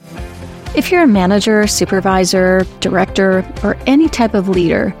If you're a manager, supervisor, director, or any type of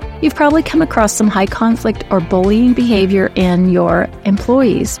leader, you've probably come across some high conflict or bullying behavior in your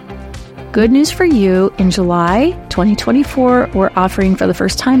employees. Good news for you, in July 2024, we're offering for the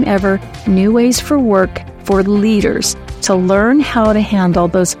first time ever new ways for work for leaders to learn how to handle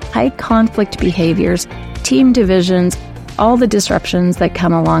those high conflict behaviors, team divisions, all the disruptions that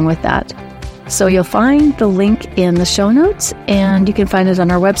come along with that. So you'll find the link in the show notes, and you can find it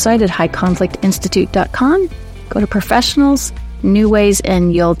on our website at highconflictinstitute.com. Go to professionals, new ways,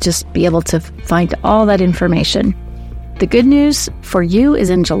 and you'll just be able to find all that information. The good news for you is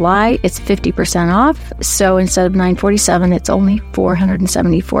in July, it's 50% off. So instead of $947, it's only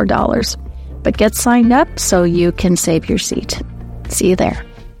 $474. But get signed up so you can save your seat. See you there.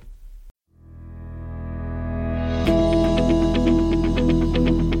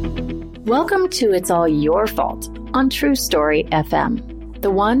 Welcome to It's All Your Fault on True Story FM,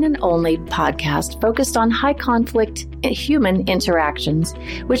 the one and only podcast focused on high conflict human interactions,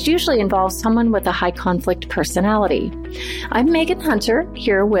 which usually involves someone with a high conflict personality. I'm Megan Hunter,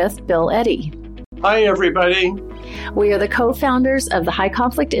 here with Bill Eddy. Hi, everybody. We are the co-founders of the High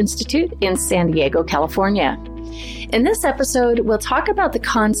Conflict Institute in San Diego, California. In this episode, we'll talk about the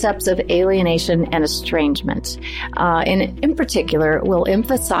concepts of alienation and estrangement. In particular, we'll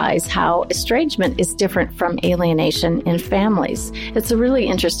emphasize how estrangement is different from alienation in families. It's a really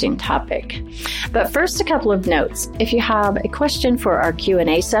interesting topic. But first, a couple of notes. If you have a question for our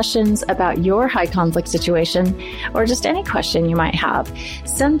Q&A sessions about your high conflict situation, or just any question you might have,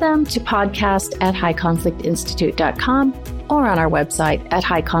 send them to podcast@highconflictinstitute.com or on our website at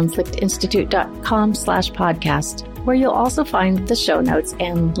highconflictinstitute.com/podcast, where you'll also find the show notes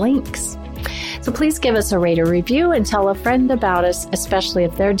and links. So please give us a rate or review and tell a friend about us, especially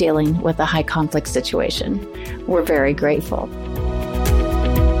if they're dealing with a high conflict situation. We're very grateful.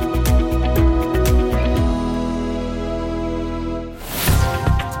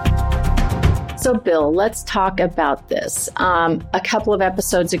 So, Bill, let's talk about this. A couple of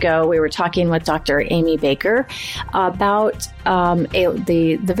episodes ago, we were talking with Dr. Amy Baker about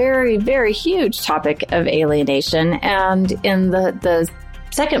the very, very huge topic of alienation. And in the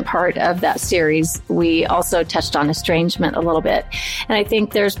second part of that series, we also touched on estrangement a little bit. And I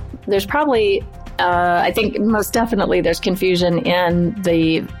think there's probably, I think most definitely there's confusion in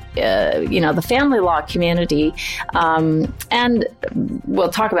the family law community. And we'll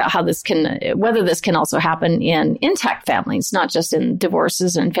talk about how whether this can also happen in intact families, not just in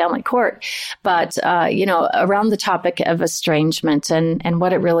divorces and family court, but, around the topic of estrangement and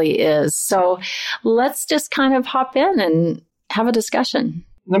what it really is. So let's just kind of hop in and have a discussion.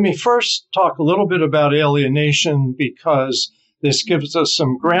 Let me first talk a little bit about alienation, because this gives us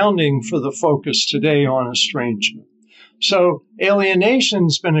some grounding for the focus today on estrangement. So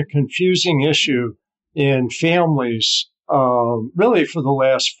alienation's been a confusing issue in families really for the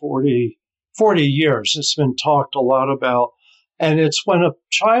last 40 years. It's been talked a lot about. And it's when a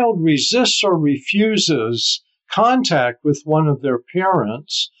child resists or refuses contact with one of their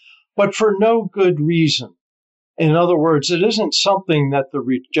parents, but for no good reason. In other words, it isn't something that the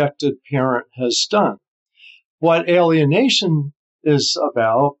rejected parent has done. What alienation is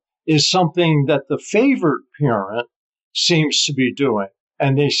about is something that the favored parent seems to be doing,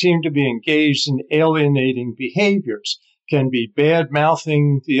 and they seem to be engaged in alienating behaviors. Can be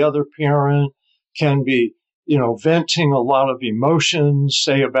bad-mouthing the other parent, can be, venting a lot of emotions,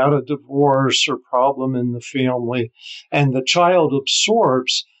 say about a divorce or problem in the family, and the child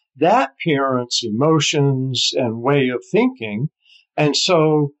absorbs that parent's emotions and way of thinking. And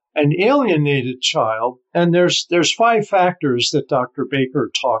so an alienated child, and there's 5 factors that Dr. Baker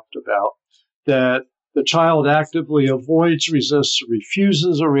talked about, that the child actively avoids, resists, or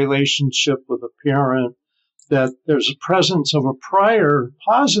refuses a relationship with a parent, that there's a presence of a prior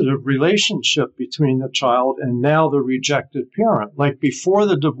positive relationship between the child and now the rejected parent. Like before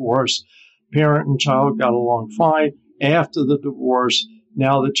the divorce, parent and child got along fine. After the divorce,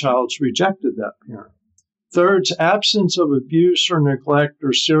 now the child's rejected that parent. Third's absence of abuse or neglect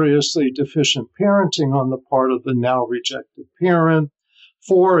or seriously deficient parenting on the part of the now rejected parent.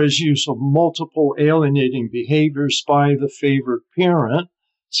 4 is use of multiple alienating behaviors by the favored parent,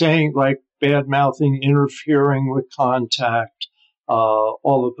 saying like bad-mouthing, interfering with contact, all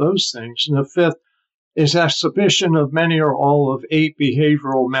of those things. And the 5th is exhibition of many or all of 8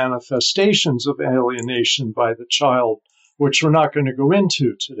 behavioral manifestations of alienation by the child, which we're not going to go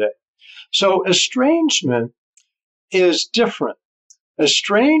into today. So estrangement is different.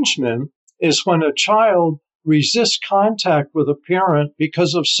 Estrangement is when a child resists contact with a parent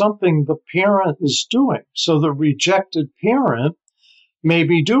because of something the parent is doing. So the rejected parent may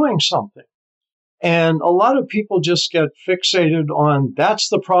be doing something. And a lot of people just get fixated on that's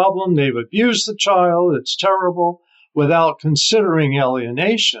the problem. They've abused the child. It's terrible, without considering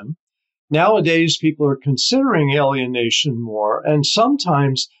alienation. Nowadays, people are considering alienation more, and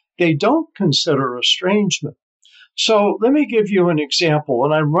sometimes they don't consider estrangement. So let me give you an example,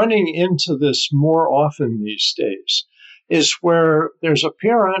 and I'm running into this more often these days, is where there's a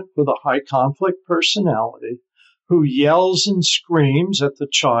parent with a high conflict personality who yells and screams at the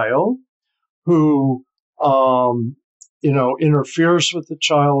child, who, interferes with the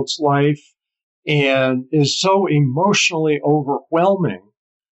child's life and is so emotionally overwhelming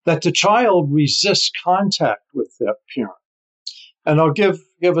that the child resists contact with that parent. And I'll give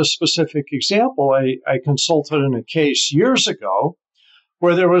a specific example. I consulted in a case years ago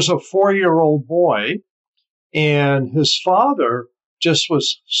where there was a 4-year-old boy, and his father just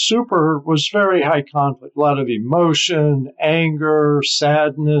was very high conflict, a lot of emotion, anger,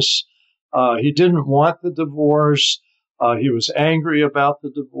 sadness. He didn't want the divorce. He was angry about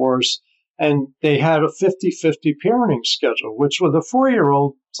the divorce. And they had a 50-50 parenting schedule, which with a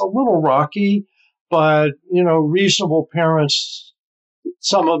 4-year-old, it's a little rocky, but, reasonable parents,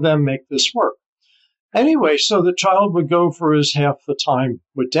 some of them make this work. Anyway, so the child would go for his half the time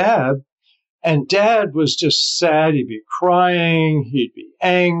with dad, and dad was just sad. He'd be crying. He'd be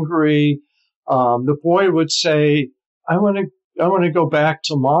angry. The boy would say, I want to go back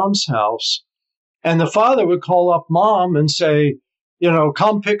to mom's house. And the father would call up mom and say,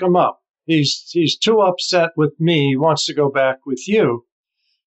 come pick him up. He's too upset with me. He wants to go back with you.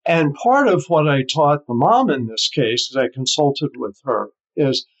 And part of what I taught the mom in this case, as I consulted with her,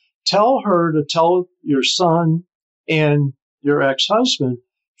 is tell her to tell your son and your ex-husband,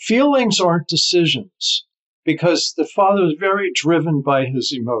 feelings aren't decisions, because the father is very driven by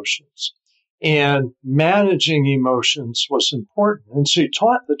his emotions. And managing emotions was important. And so he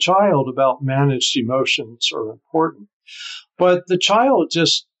taught the child about managed emotions are important. But the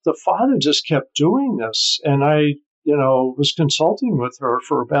father just kept doing this. And I, was consulting with her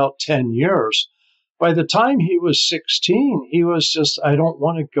for about 10 years. By the time he was 16, he was just, I don't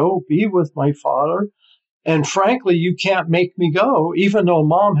want to go be with my father. And frankly, you can't make me go, even though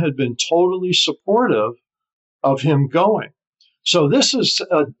mom had been totally supportive of him going. So this is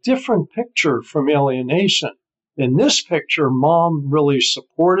a different picture from alienation. In this picture, mom really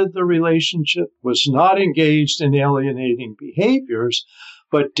supported the relationship, was not engaged in alienating behaviors,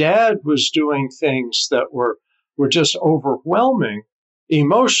 but dad was doing things that were just overwhelming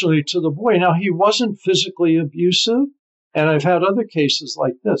emotionally to the boy. Now, he wasn't physically abusive, and I've had other cases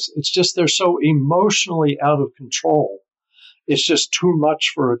like this. It's just they're so emotionally out of control. It's just too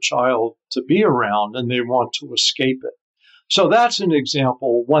much for a child to be around, and they want to escape it. So that's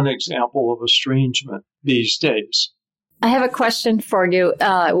one example of estrangement these days. I have a question for you,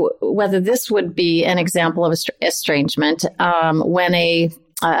 whether this would be an example of estrangement. When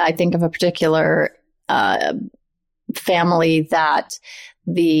I think of a particular family that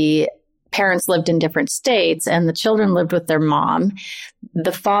the parents lived in different states and the children lived with their mom.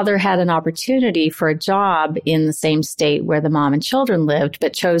 The father had an opportunity for a job in the same state where the mom and children lived,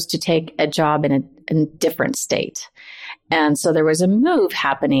 but chose to take a job in a different state. And so there was a move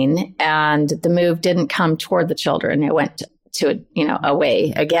happening, and the move didn't come toward the children. It went to,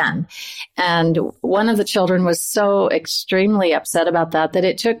 away again. And one of the children was so extremely upset about that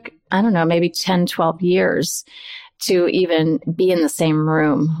it took, maybe 10, 12 years to even be in the same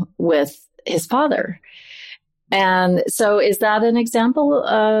room with his father. And so is that an example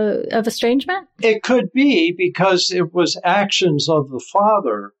of estrangement? It could be, because it was actions of the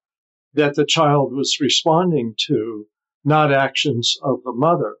father that the child was responding to, not actions of the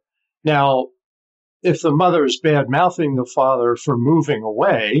mother. Now, if the mother is bad-mouthing the father for moving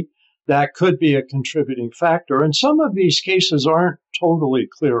away, that could be a contributing factor. And some of these cases aren't totally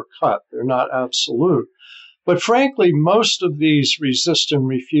clear-cut. They're not absolute. But frankly, most of these resist and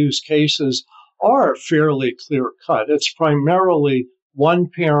refuse cases are fairly clear-cut. It's primarily one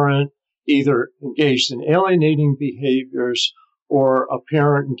parent either engaged in alienating behaviors or a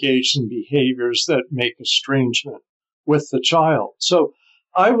parent engaged in behaviors that make estrangement with the child. So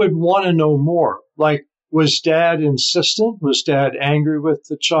I would want to know more. Like, was dad insistent? Was dad angry with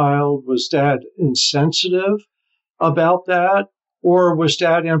the child? Was dad insensitive about that? Or was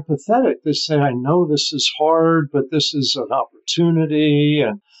dad empathetic to say, I know this is hard, but this is an opportunity,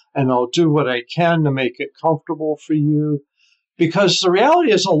 and I'll do what I can to make it comfortable for you? Because the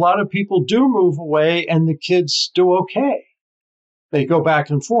reality is a lot of people do move away and the kids do okay. They go back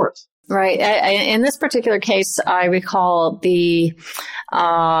and forth. Right. In this particular case, I recall the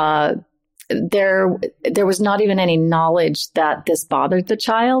there was not even any knowledge that this bothered the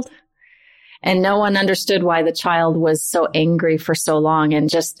child. And no one understood why the child was so angry for so long and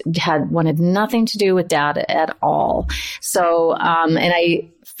just wanted nothing to do with dad at all. So,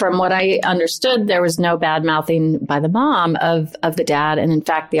 from what I understood, there was no bad mouthing by the mom of the dad. And in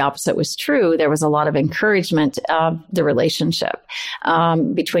fact, the opposite was true. There was a lot of encouragement of the relationship,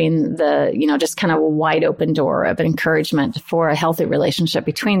 between just kind of a wide open door of encouragement for a healthy relationship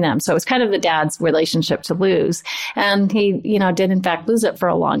between them. So it was kind of the dad's relationship to lose. And he, did in fact lose it for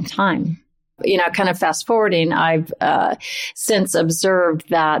a long time. Kind of fast forwarding, I've since observed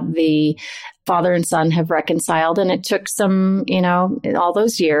that the father and son have reconciled, and it took some, all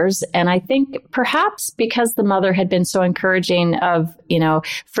those years. And I think perhaps because the mother had been so encouraging of,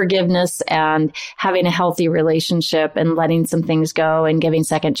 forgiveness and having a healthy relationship and letting some things go and giving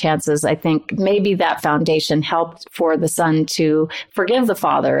second chances, I think maybe that foundation helped for the son to forgive the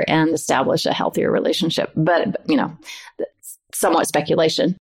father and establish a healthier relationship. But, somewhat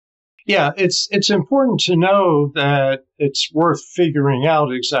speculation. Yeah, it's important to know that it's worth figuring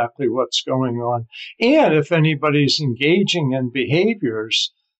out exactly what's going on. And if anybody's engaging in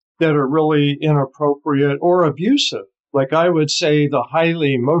behaviors that are really inappropriate or abusive, like I would say the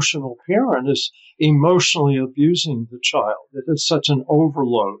highly emotional parent is emotionally abusing the child. It is such an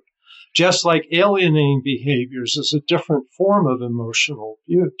overload. Just like alienating behaviors is a different form of emotional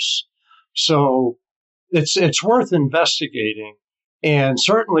abuse. So it's worth investigating. And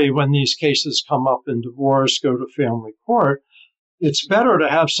certainly when these cases come up in divorce, go to family court, it's better to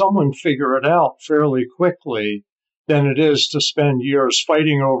have someone figure it out fairly quickly than it is to spend years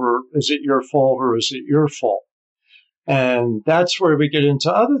fighting over, is it your fault or is it your fault? And that's where we get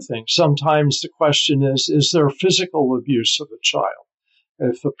into other things. Sometimes the question is there physical abuse of a child?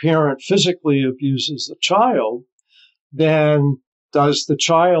 If a parent physically abuses the child, then does the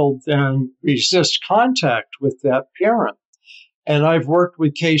child then resist contact with that parent? And I've worked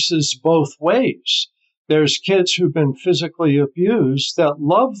with cases both ways. There's kids who've been physically abused that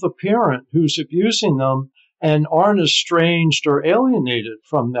love the parent who's abusing them and aren't estranged or alienated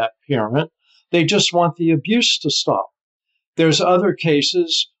from that parent. They just want the abuse to stop. There's other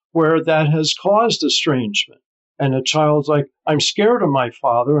cases where that has caused estrangement. And a child's like, I'm scared of my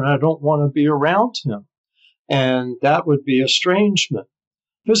father and I don't want to be around him. And that would be estrangement,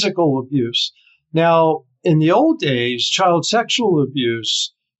 physical abuse. Now, in the old days, child sexual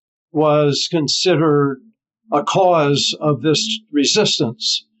abuse was considered a cause of this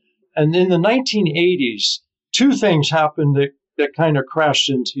resistance. And in the 1980s, two things happened that kind of crashed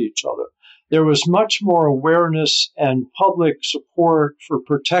into each other. There was much more awareness and public support for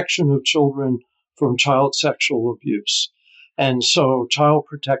protection of children from child sexual abuse. And so Child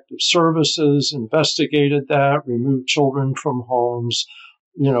Protective Services investigated that, removed children from homes.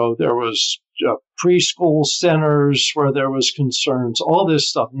 There was preschool centers where there was concerns, all this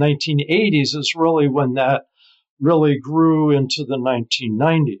stuff. 1980s is really when that really grew into the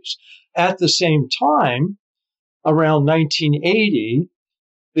 1990s. At the same time, around 1980,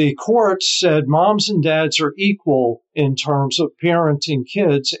 the courts said moms and dads are equal in terms of parenting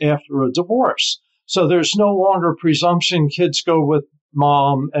kids after a divorce. So there's no longer presumption kids go with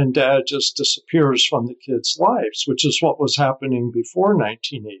mom and dad just disappears from the kids' lives, which is what was happening before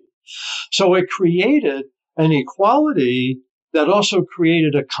 1980. So it created an equality that also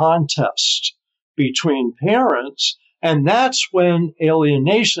created a contest between parents, and that's when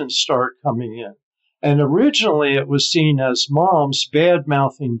alienations start coming in. And originally it was seen as moms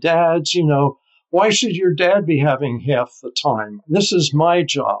bad-mouthing dads, why should your dad be having half the time? This is my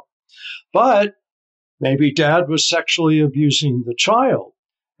job. But maybe dad was sexually abusing the child.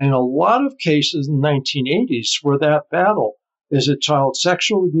 And a lot of cases in the 1980s were that battle. Is it child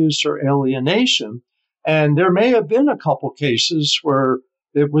sexual abuse or alienation? And there may have been a couple cases where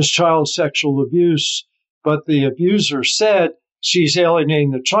it was child sexual abuse, but the abuser said, she's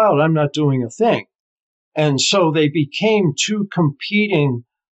alienating the child, I'm not doing a thing. And so they became two competing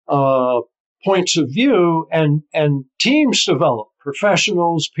points of view, and teams developed.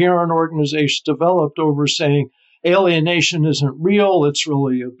 Professionals, parent organizations developed over saying alienation isn't real, it's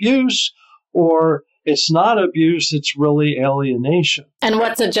really abuse, or it's not abuse, it's really alienation. And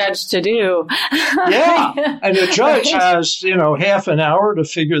what's a judge to do? Yeah, and the judge has, half an hour to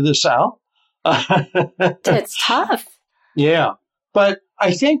figure this out. It's tough. Yeah, but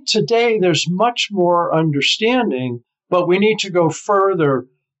I think today there's much more understanding, but we need to go further.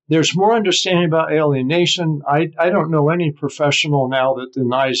 There's more understanding about alienation. I don't know any professional now that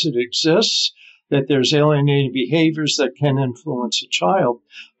denies it exists. that there's alienating behaviors that can influence a child.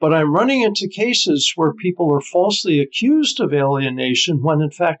 But I'm running into cases where people are falsely accused of alienation when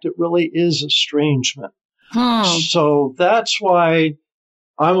in fact it really is estrangement. So that's why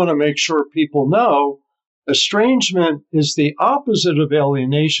I want to make sure people know estrangement is the opposite of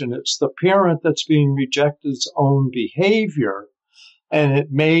alienation. It's the parent that's being rejected's own behavior. And it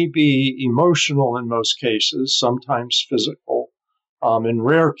may be emotional in most cases, sometimes physical, in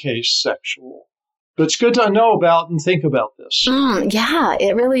rare case sexual. But it's good to know about and think about this. Yeah,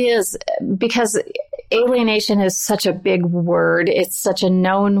 it really is, because alienation is such a big word. It's such a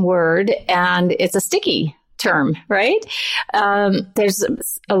known word, and it's a sticky term, right? There's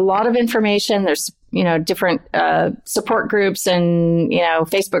a lot of information. There's, different support groups and,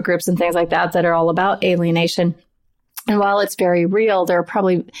 Facebook groups and things like that are all about alienation. And while it's very real, there are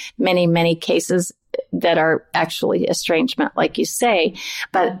probably many, many cases that are actually estrangement, like you say,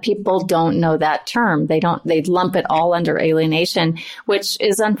 but people don't know that term. They lump it all under alienation, which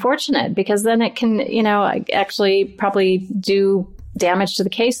is unfortunate, because then it can, actually probably do damage to the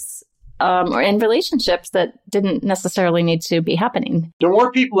case or in relationships that didn't necessarily need to be happening. The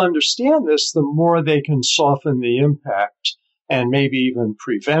more people understand this, the more they can soften the impact and maybe even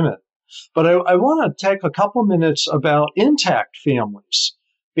prevent it. But I want to take a couple minutes about intact families,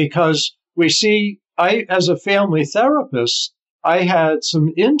 because we see, as a family therapist, I had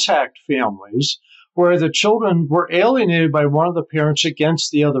some intact families where the children were alienated by one of the parents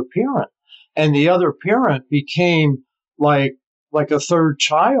against the other parent. And the other parent became like a third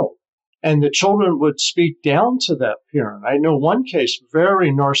child. And the children would speak down to that parent. I know one case, very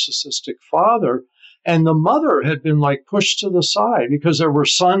narcissistic father, and the mother had been pushed to the side because there were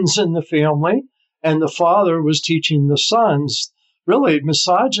sons in the family, and the father was teaching the sons really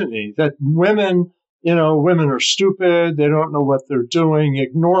misogyny, that women are stupid. They don't know what they're doing.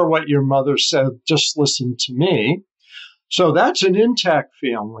 Ignore what your mother said. Just listen to me. So that's an intact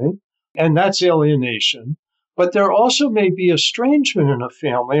family, and that's alienation. But there also may be estrangement in a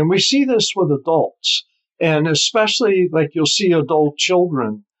family, and we see this with adults, and especially you'll see adult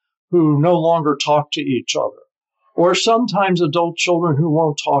children who no longer talk to each other, or sometimes adult children who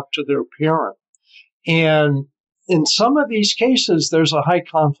won't talk to their parent. And in some of these cases, there's a high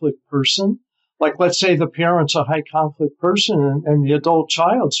conflict person. Let's say the parent's a high conflict person, and the adult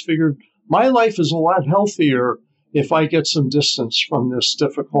child's figured, my life is a lot healthier if I get some distance from this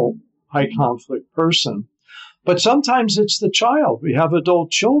difficult high conflict person. But sometimes it's the child. We have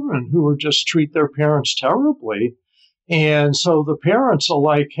adult children who just treat their parents terribly. And so the parents are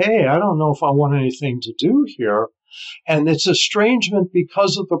like, hey, I don't know if I want anything to do here. And it's estrangement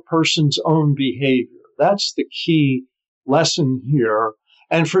because of the person's own behavior. That's the key lesson here.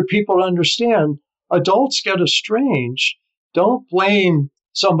 And for people to understand, adults get estranged. Don't blame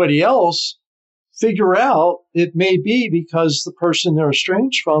somebody else. Figure out it may be because the person they're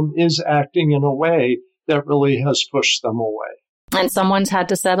estranged from is acting in a way that really has pushed them away. And someone's had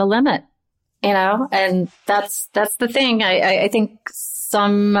to set a limit. And that's the thing. I think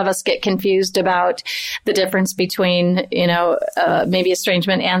some of us get confused about the difference between, maybe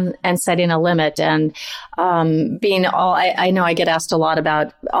estrangement and setting a limit, and being all, I know I get asked a lot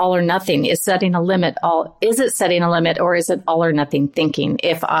about all or nothing. Is setting a limit is it setting a limit, or is it all or nothing thinking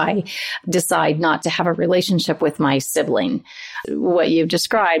if I decide not to have a relationship with my sibling? What you've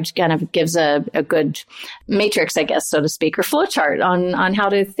described kind of gives a good matrix, I guess, so to speak, or flowchart on how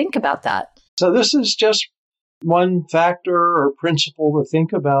to think about that. So this is just one factor or principle to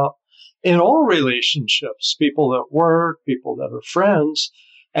think about in all relationships, people at work, people that are friends,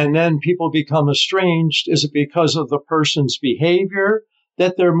 and then people become estranged. Is it because of the person's behavior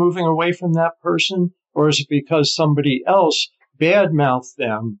that they're moving away from that person, or is it because somebody else badmouthed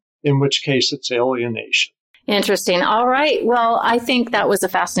them, in which case it's alienation? Interesting. All right. Well, I think that was a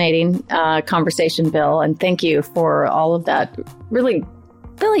fascinating conversation, Bill, and thank you for all of that really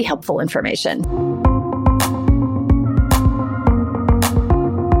helpful information.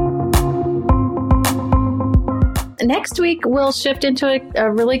 Next week, we'll shift into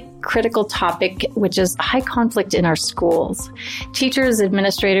a really critical topic, which is high conflict in our schools. Teachers,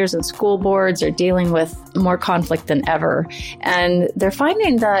 administrators, and school boards are dealing with more conflict than ever. And they're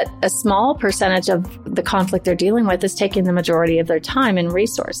finding that a small percentage of the conflict they're dealing with is taking the majority of their time and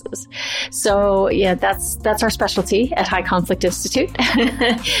resources. So, yeah, that's our specialty at High Conflict Institute.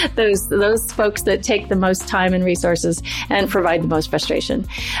 those folks that take the most time and resources and provide the most frustration.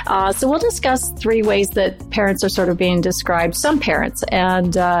 So we'll discuss 3 ways that parents are sort of being described, some parents,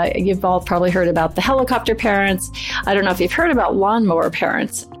 and you've all probably heard about the helicopter parents. I don't know if you've heard about lawnmower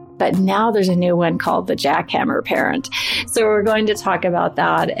parents. but now there's a new one called the Jackhammer Parent. So we're going to talk about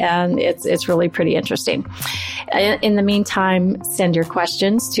that, and it's really pretty interesting. In the meantime, send your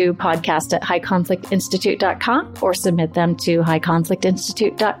questions to podcast@highconflictinstitute.com or submit them to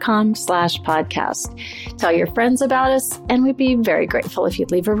highconflictinstitute.com/podcast. Tell your friends about us, and we'd be very grateful if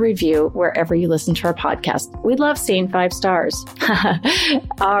you'd leave a review wherever you listen to our podcast. We'd love seeing 5 stars.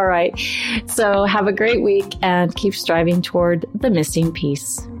 All right. So have a great week and keep striving toward the missing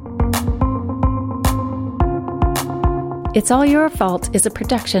piece. It's All Your Fault is a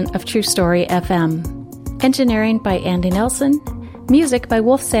production of True Story FM. Engineering by Andy Nelson. Music by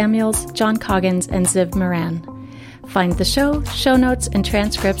Wolf Samuels, John Coggins, and Ziv Moran. Find the show notes, and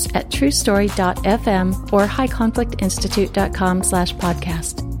transcripts at truestory.fm or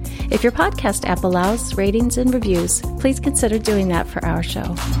highconflictinstitute.com/podcast. If your podcast app allows ratings and reviews, please consider doing that for our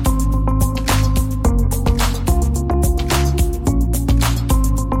show.